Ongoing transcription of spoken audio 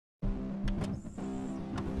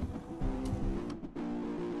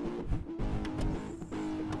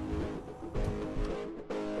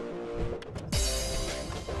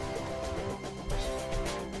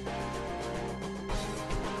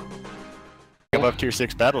above tier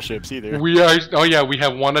 6 battleships either. We are. Oh yeah, we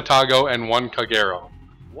have one Atago and one Kagero.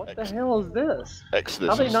 What the hell is this? Exodus.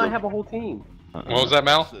 How do they not have a whole team? What was that,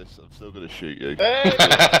 Mal? Exodus, I'm still gonna shoot you. Who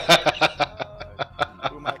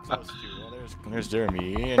am I close to? Well, there's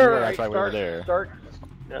Jeremy, and you're right by over there. Start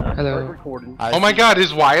recording. Oh my God,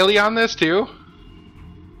 is Wiley on this too?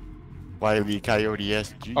 Wiley Coyote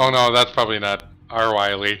SG. Oh no, that's probably not our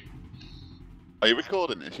Wiley. Are you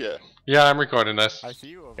recording this? Yeah. Yeah, I'm recording this. I see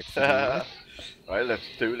you. Right, let's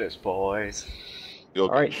do this, boys.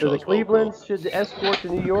 Alright, so the Clevelands should escort to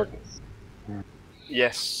New York?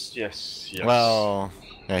 Yes, yes, yes. Well,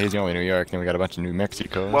 yeah, he's the only New York, then we got a bunch of New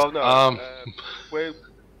Mexico. Well, no.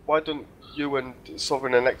 Why don't you and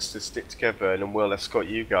Sovereign and Exeter stick together and then we'll escort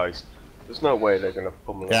you guys? There's no way they're gonna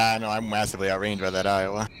pummel us. Yeah, I know, I'm massively outranged by that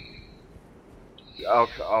Iowa.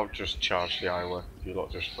 I'll just charge the Iowa. You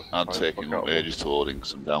lot just fucking I'm taking up ages to loading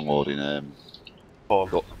because I'm downloading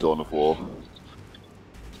Dawn of War.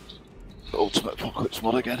 The Ultimate Apocalypse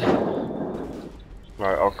mod again.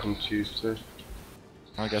 Right, I'll come to you too.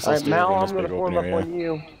 I guess I'll Alright, Mal, I'm this gonna big form open up area. on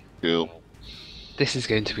you. Cool. This is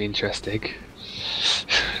going to be interesting.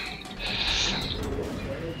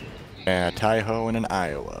 Yeah, Taiho and an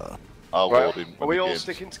Iowa. I'll load him. Are we all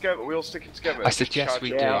sticking together? Are we all sticking together? I suggest we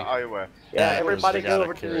do. Iowa. Yeah, Yeah, everybody they go gotta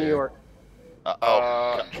over to carry New it. York.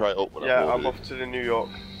 I'll try it up when Yeah, I'm I'm loaded. off to the New York.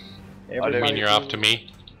 I mean, you're off to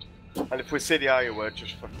me. And if we see the Iowa,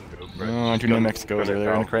 just fucking go for it. Oh, two New Mexicos over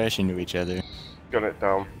there and crashing into each other. Gun it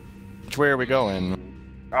down. Which way are we going?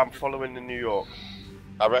 I'm following the New York.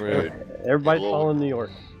 I reckon Everybody's Well, following New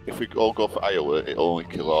York. if we all go for Iowa, it'll only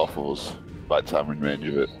kill half of us by the time we're in range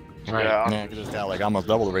of it. Right. Yeah, Yeah, because it's got like almost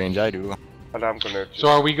double the range I do. and I'm gonna. So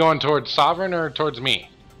are we going towards Sovereign or towards me?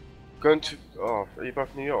 Going to. Oh, are you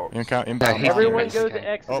both New York? Inbound Everyone bombers. go to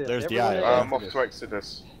Exodus. Oh, there's the Everyone Iowa. I'm off to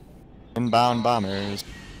Exodus. Inbound bombers.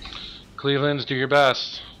 Cleveland's, do your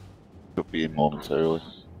best. Could be in momentarily.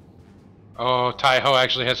 Oh, Taiho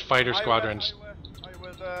actually has fighter squadrons.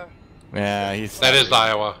 Iowa there. Yeah, he's. That is the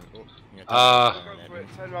Iowa. Go for it.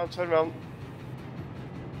 Turn around, turn around.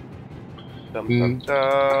 Dum dum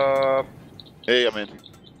dum. Hey, I'm in.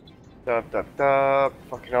 Da da da.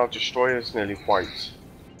 Fucking hell, destroyer's nearly white.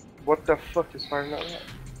 What the fuck is firing at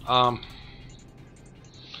that?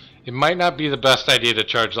 It might not be the best idea to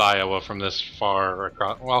charge the Iowa from this far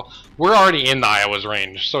across. Well, we're already in the Iowa's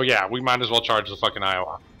range, so yeah, we might as well charge the fucking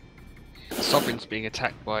Iowa. Sovereign's being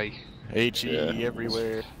attacked by... HE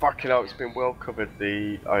everywhere. Fucking hell, it's been well covered,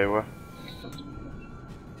 the Iowa.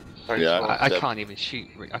 Thanks, Yeah, Paul. I can't even shoot.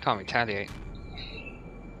 I can't retaliate.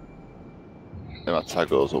 Them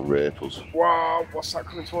Atagos will rape us. Wow, what's that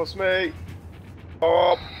coming towards me?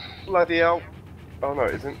 Oh, bloody hell. Oh no,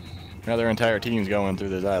 it isn't. Now their entire team's going through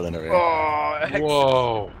this island already. Oh,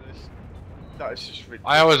 Whoa. that is just ridiculous.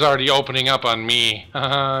 Iowa's already opening up on me.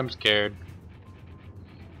 I'm scared.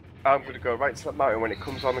 I'm gonna go right to that mountain. When it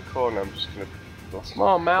comes on the corner, I'm just gonna. Come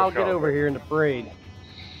on, Mal, get over here in the parade.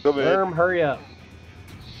 Come in. Worm, hurry up.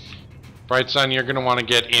 Bright Sun, you're going to want to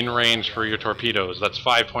get in range for your torpedoes. That's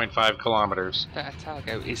 5.5 kilometers. That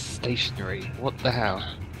Atago is stationary. What the hell?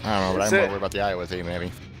 I don't know, but That's I'm more it. worried about the Iowa team, maybe.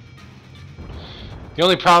 The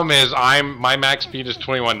only problem is my max speed is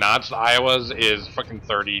 21 knots. The Iowa's is fucking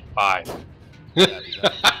 35. So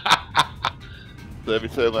every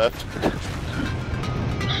turn left.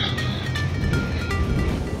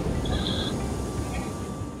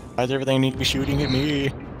 Why does everything need to be shooting at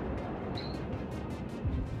me?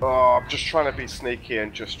 Oh, I'm just trying to be sneaky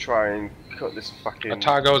and just try and cut this fucking.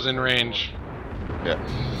 Atago's in range. Yeah.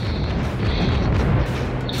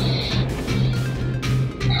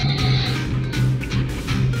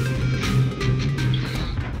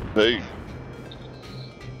 Hey.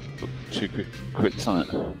 Two quick on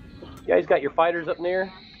it. You guys got your fighters up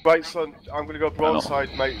there? Right, son, I'm gonna go broadside,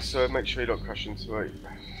 mate. So make sure you don't crash into it.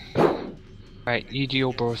 Right, you do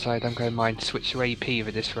your broadside, I'm going mine. Switch to AP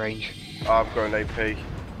with this range. I'm going AP.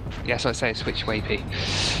 Yes, I say switch to AP.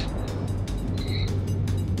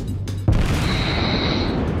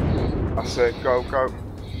 That's it. Go, go.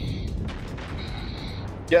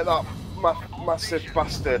 Get that massive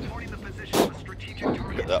bastard.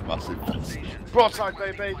 Get that massive. Broadside,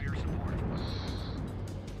 baby.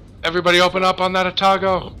 Everybody open up on that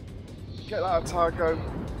Atago. Get that Atago.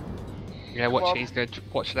 Yeah, watch Well- it, he's going to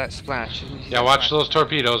watch that splash. Yeah, watch those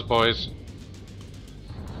torpedoes, boys.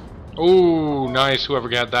 Ooh, nice, whoever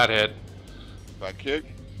got that hit. Thank you.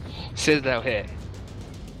 Citadel hit.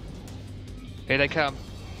 Here they come.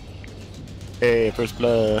 Hey, first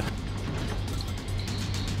blood.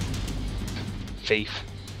 Thief.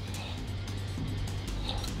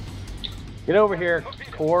 Get over here,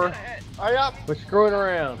 Core. I am. We're screwing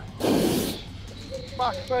around.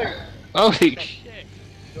 Fuck me! Holy shit!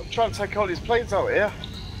 I'm trying to take all these planes out here.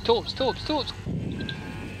 Torps!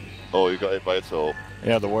 Oh, you got hit by a torp.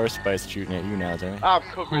 Yeah, the Warspite's shooting at you now, Zoe. I'm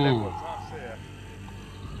covering Ooh. everyone. That's it.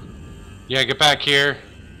 Yeah, get back here.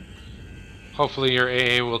 Hopefully your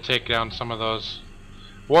AA will take down some of those.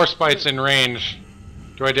 Warspite's in range.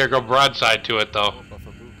 Do I dare go broadside to it though?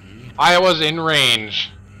 Iowa's in range.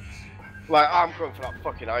 Like, I'm going for that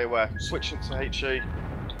fucking Iowa. Switching to HE.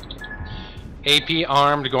 AP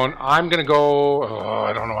armed going. I'm gonna go. Oh,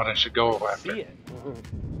 I don't know what I should go after. See it.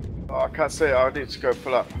 Oh, I can't say it. I need to go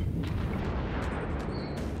for that.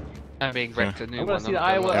 I'm being wrecked a new I'm one. gonna see the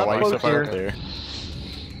Iowa Yeah, up why are you so close far here. up there?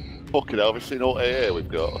 Fucking hell, have you seen all AA we've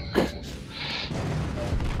got?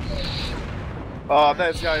 Oh,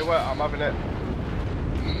 there's the Iowa. I'm having it.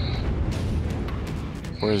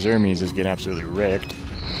 Whereas Hermes is getting absolutely wrecked.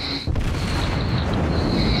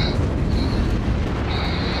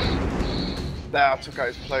 There, I took out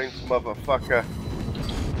his planes, motherfucker.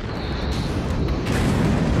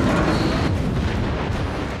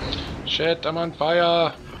 Shit, I'm on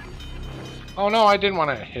fire. Oh no, I didn't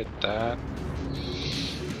want to hit that.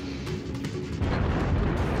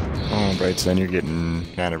 Oh, Bright Sun, you're getting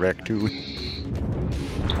kind of wrecked too.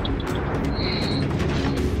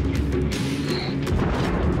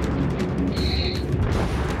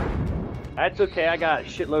 That's okay, I got a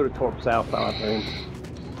shitload of torps south on him.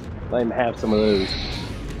 Let him have some of those.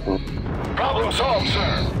 Problem solved,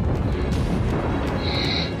 sir.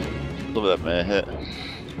 Some of them may hit.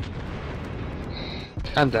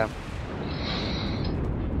 I'm down.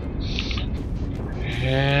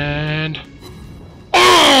 And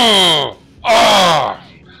oh!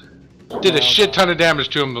 Did a shit ton of damage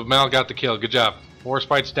to him, but Mel got the kill. Good job.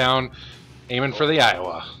 Warspite's down, aiming for the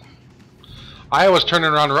Iowa. Iowa's turning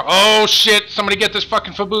around. Oh shit! Somebody get this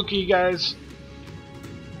fucking Fubuki, guys.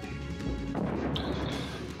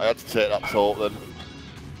 I had to take that torp then.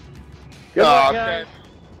 Good luck, Oh, guys. okay.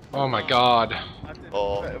 Oh my god. I did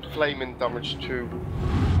Oh. a bit of flaming damage too.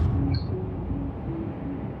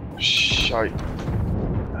 Shite.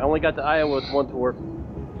 I only got the Iowa with one torp.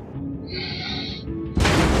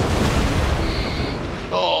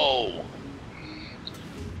 Oh!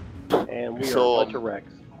 And we are So, a bunch of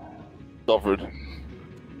wrecks. Sovereign.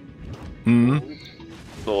 Hmm.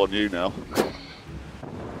 It's all on you now.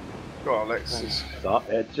 Go on, Alexis. Stop.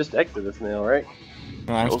 It's just Exodus now, right?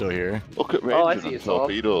 Oh, I'm still here. Look at Oh, I ranging see and it's off.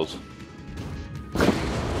 torpedoes.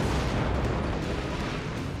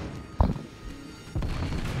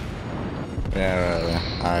 Yeah,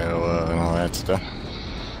 Iowa and all that stuff.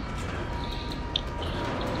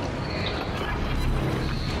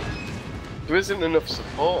 There isn't enough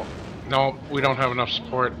support. No, we don't have enough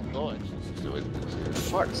support. Oh, it's doing it.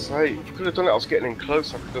 Fuck's sake. If you could have done it, I was getting in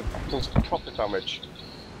close. I could have done some proper damage.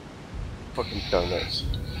 Fucking donuts.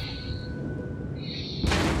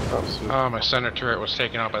 Absolutely. Oh, my center turret was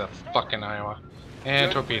taken out by the fucking Iowa.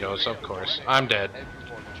 And torpedoes, of course. I'm dead.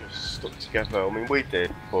 Everyone just stuck together. I mean, we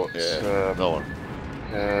did, but Yeah, no one.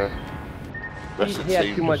 Rest of He the had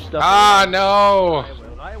team too much just- stuff. Ah, no!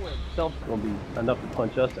 Iowa himself is going to be enough to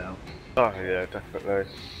punch us out. oh yeah,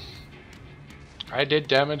 definitely. I did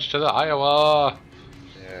damage to the Iowa.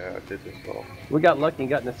 Yeah, I did as well. We got lucky and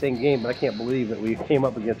got in the same game, but I can't believe that we came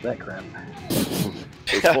up against that crap.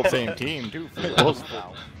 It's the same team too. It was.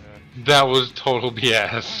 That was total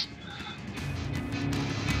BS.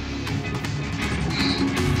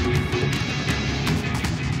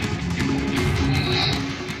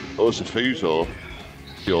 Oh, it's a Fuso.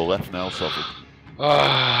 Your left now, Sovereign.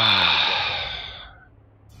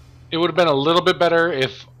 It would have been a little bit better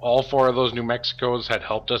if all four of those New Mexicos had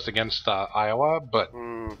helped us against Iowa, but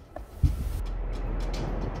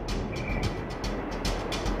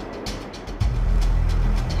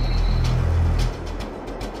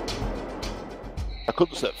I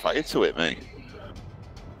couldn't set fire to it, mate.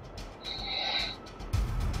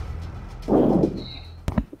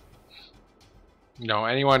 no,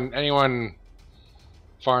 anyone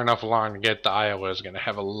far enough along to get the Iowa is going to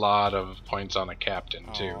have a lot of points on a captain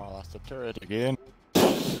too. Oh, I lost the turret again.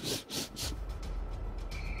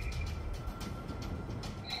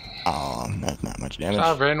 Oh, that's not much damage.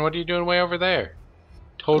 Sovereign, what are you doing way over there?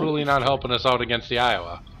 Totally not helping us out against the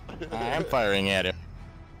Iowa. I'm firing at it.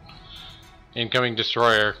 Incoming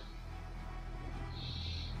destroyer.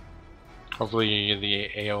 Hopefully the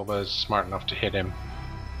Aoba is smart enough to hit him.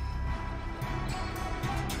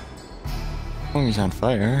 Oh, he's on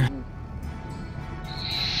fire.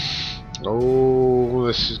 Oh,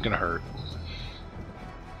 this is gonna hurt.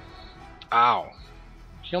 Ow.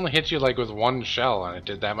 He only hits you like with one shell and it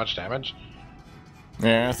did that much damage?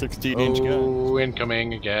 Yeah, 16-inch gun. Oh,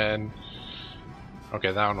 incoming again.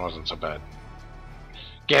 Okay, that one wasn't so bad.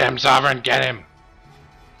 Get him, Sovereign, get him!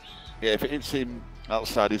 Yeah, if it hits him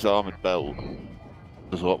outside his armoured belt,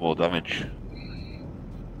 does a lot more damage.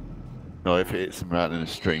 No, if it hits him right in the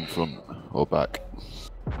stream front or back.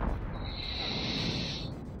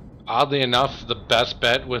 Oddly enough, the best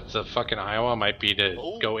bet with the fucking Iowa might be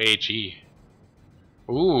to go HE.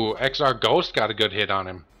 Ooh, XR Ghost got a good hit on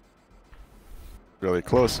him. Really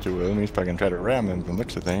close to him. He's probably gonna try to ram him from the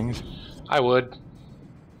looks of things. I would.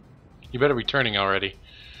 You better be turning already.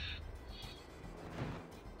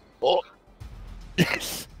 Oh!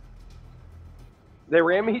 Yes! They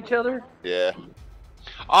ram each other? Yeah.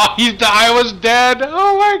 Oh, the Iowa's dead!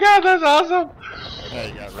 Oh my god, that's awesome! Yeah,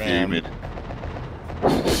 you got rammed. Fuming.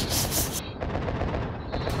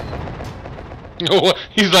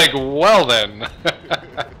 He's like, well then.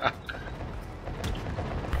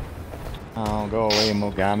 Oh, go away,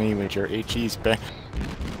 Mogami, with your HE spec.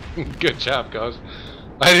 Good job, Ghost.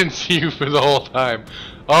 I didn't see you for the whole time.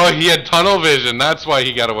 Oh, he had tunnel vision. That's why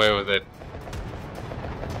he got away with it.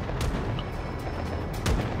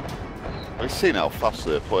 I've seen how fast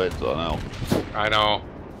their planes are now. I know.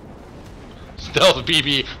 Stealth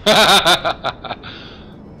BB.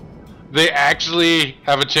 They actually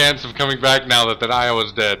have a chance of coming back now that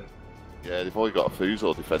Iowa's dead. Yeah, they've only got a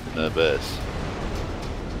Fusel defending their base.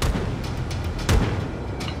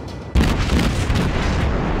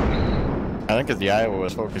 I think 'cause the Iowa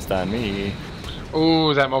was focused on me.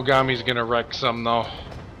 Ooh, that Mogami's gonna wreck some though.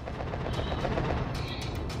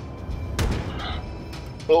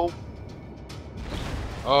 Oh!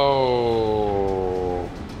 Oh.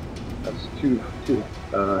 That's two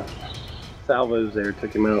salvos there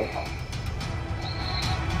took him out.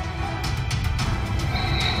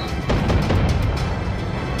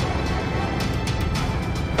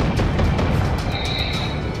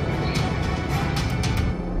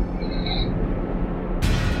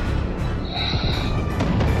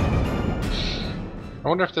 I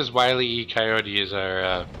wonder if this Wily E Coyote is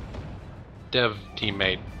our dev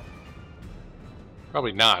teammate.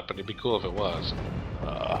 Probably not, but it'd be cool if it was.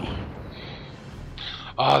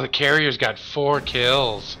 Oh, the carrier's got 4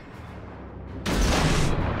 kills.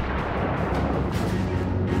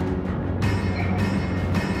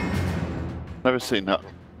 Never seen that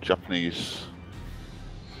Japanese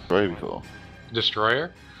destroyer before.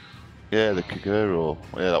 Destroyer? Yeah, the Kaguro.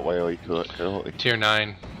 Yeah, that way coyote. Tier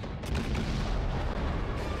 9.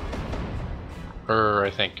 I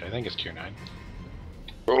think it's tier 9.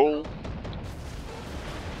 Oh!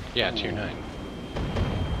 Yeah, tier 9.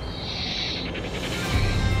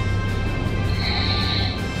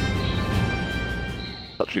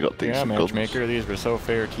 Actually got Yeah, decent guns. matchmaker, these were so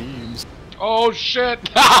fair teams. Oh shit!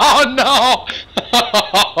 Oh no!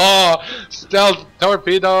 Stealth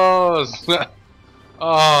torpedoes!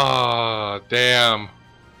 Oh damn!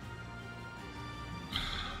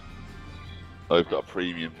 Oh, we've got a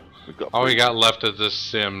premium. We've got. All we got left is this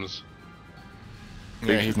Sims.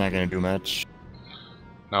 Yeah, he's not gonna do much.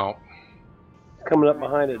 No. Coming up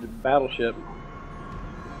behind it, the battleship.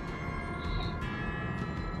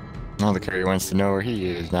 Now the carrier wants to know where he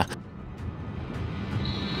is now.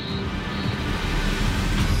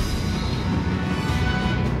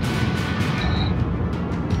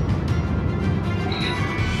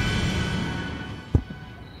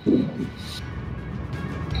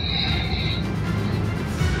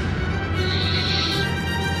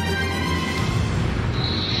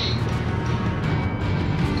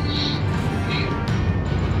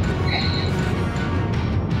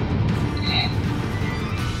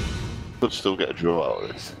 Could still get a draw out of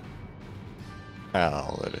this.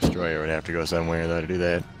 Oh, the destroyer would have to go somewhere though to do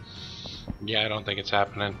that. Yeah, I don't think it's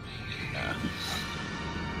happening. Nah.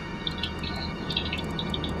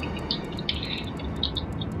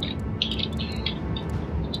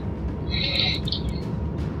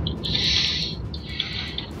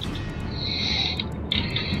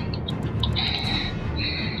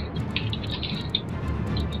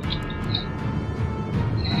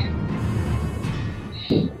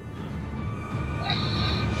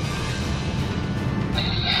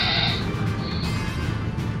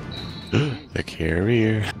 The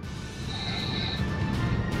carrier.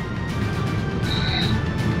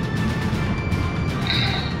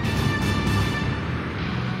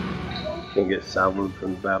 Gonna get salvoed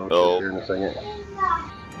from the battleship Oh. here in a second.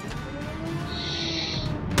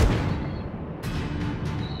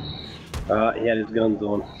 He had his guns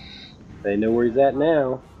on. They know where he's at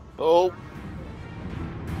now. Oh!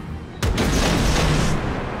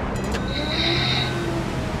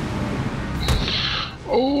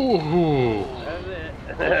 Oh! That's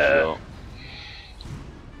it.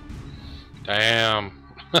 Damn.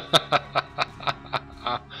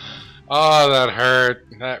 that hurt.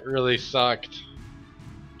 That really sucked.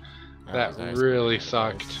 That was nice. really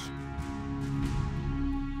sucked.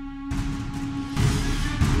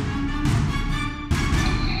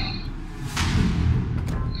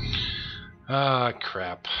 Ah,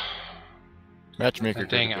 crap. Matchmaker.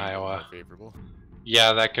 Dang could have been Iowa. more favorable.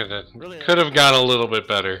 Yeah, that could Really? have gone a little bit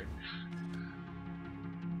better.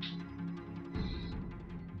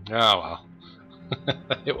 Oh well.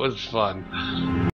 It was fun.